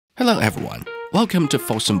Hello everyone, welcome to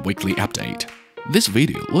Fosun Weekly Update. This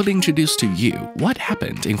video will introduce to you what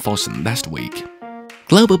happened in Fosun last week.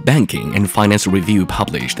 Global Banking and Finance Review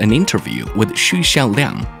published an interview with Xu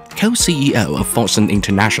Xiaoliang, co-CEO of Fosun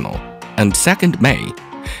International, on 2nd May.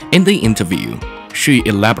 In the interview, Xu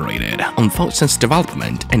elaborated on Fosun's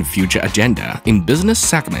development and future agenda in business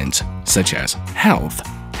segments such as health,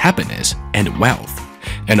 happiness, and wealth,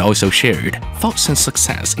 and also shared Fosun's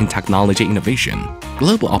success in technology innovation,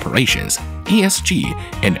 global operations, ESG,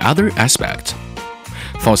 and other aspects.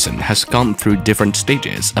 Fosun has gone through different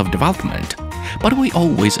stages of development, but we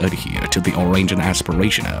always adhere to the original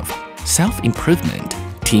aspiration of self-improvement,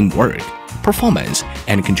 teamwork, performance,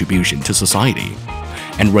 and contribution to society,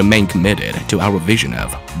 and remain committed to our vision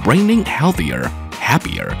of bringing healthier,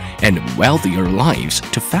 happier, and wealthier lives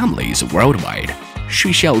to families worldwide, Xu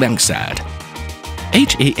Xiaoliang said.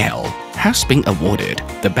 HAL has been awarded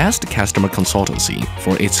the Best Customer Consultancy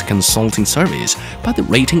for its consulting service by the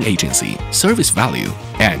rating agency Service Value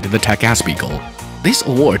and the Tech Spiegel. This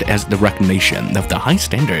award is the recognition of the high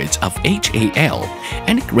standards of HAL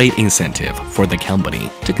and a great incentive for the company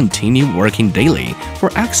to continue working daily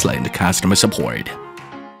for excellent customer support.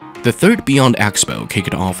 The third Beyond Expo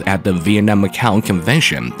kicked off at the Vietnam Macau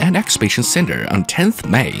Convention and Exhibition Center on 10th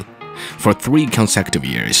May. For 3 consecutive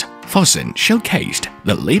years, Fosun showcased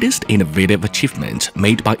the latest innovative achievements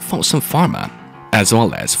made by Fosun Pharma, as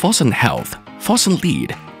well as Fosun Health, Fosun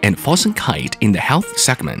Lead, and Fosun Kite in the health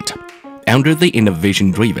segment, under the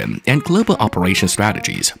innovation-driven and global operation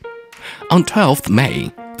strategies. On 12th May,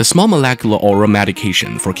 the small molecular oral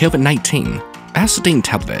medication for COVID-19, Acidin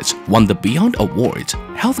tablets, won the Beyond Awards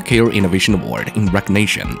Healthcare Innovation Award in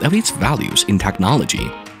recognition of its values in technology,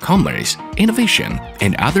 commerce, innovation,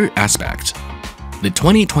 and other aspects. The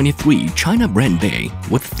 2023 China Brand Day,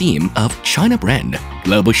 with theme of China Brand,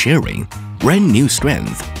 Global Sharing, Brand New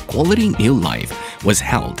Strength, Quality New Life, was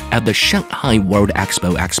held at the Shanghai World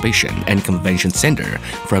Expo Exhibition and Convention Center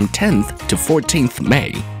from 10th to 14th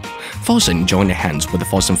May. Fosun joined hands with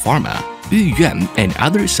Fosun Pharma, Yuyuan, and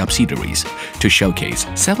other subsidiaries to showcase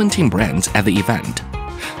 17 brands at the event.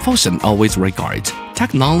 Fosun always regards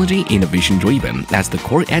technology innovation-driven as the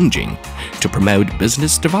core engine to promote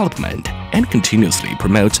business development and continuously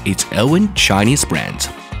promotes its own Chinese brands.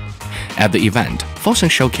 At the event, Fosun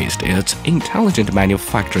showcased its intelligent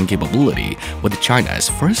manufacturing capability with China's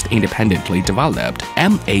first independently developed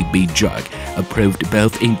MAB drug approved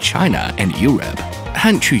both in China and Europe,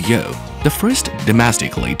 HanQuyou, the first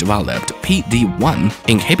domestically developed PD-1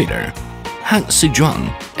 inhibitor,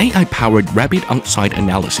 HanSizhuang, AI-powered rapid on-site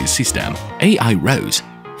analysis system, AI Rose,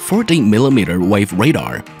 40mm wave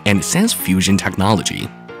radar, and sense fusion technology.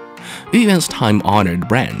 Yuyuan's time-honored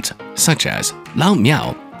brands such as Lao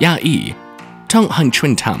Miao, Yayi, Tonghan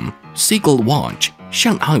Chuntam, Seagull Watch,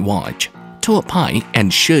 Shanghai Watch, Tuopai,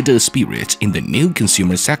 and Shede Spirits in the new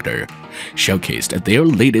consumer sector showcased their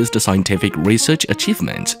latest scientific research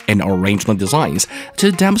achievements and original designs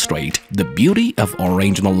to demonstrate the beauty of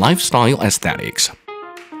original lifestyle aesthetics.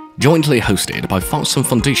 Jointly hosted by Fosun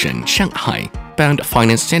Foundation Shanghai, Band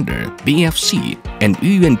Finance Center BFC, and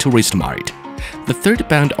Yuyuan Tourist Mart, the third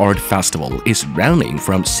Band Art Festival is running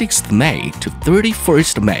from 6th May to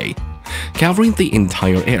 31st May, covering the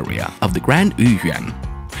entire area of the Grand Yuyuan.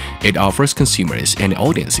 It offers consumers and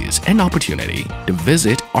audiences an opportunity to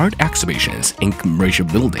visit art exhibitions in commercial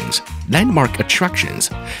buildings, landmark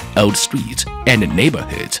attractions, old streets, and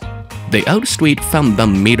neighborhoods. The old street from the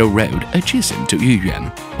Middle Road adjacent to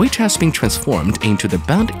Yuyuan, which has been transformed into the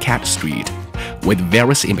Bound Cat Street, with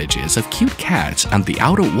various images of cute cats on the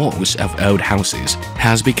outer walls of old houses,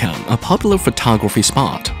 has become a popular photography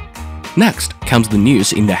spot. Next comes the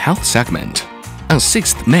news in the health segment. On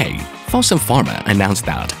 6th May, Fosun Pharma announced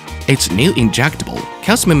that its new injectable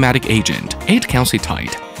cosmetic agent,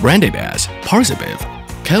 8-calcitide, branded as Parsabiv,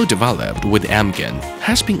 co-developed with Amgen,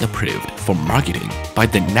 has been approved for marketing by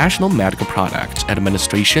the National Medical Products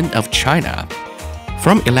Administration of China.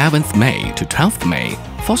 From 11th May to 12th May,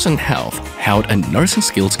 Fosun Health held a nursing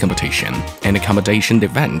skills competition and accommodation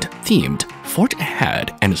event themed Forge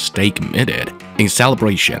Ahead and Stay Committed in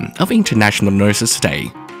celebration of International Nurses'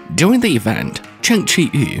 Day. During the event, Chen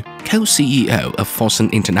Qiyu, co-CEO of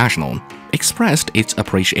Fosun International, expressed its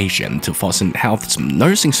appreciation to Fosun Health's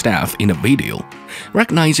nursing staff in a video,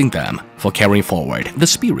 recognizing them for carrying forward the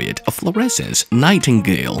spirit of Florence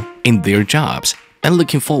Nightingale in their jobs and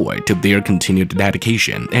looking forward to their continued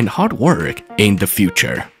dedication and hard work in the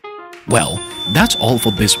future. Well, that's all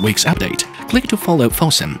for this week's update. Click to follow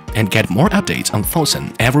Fosun and get more updates on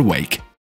Fosun every week.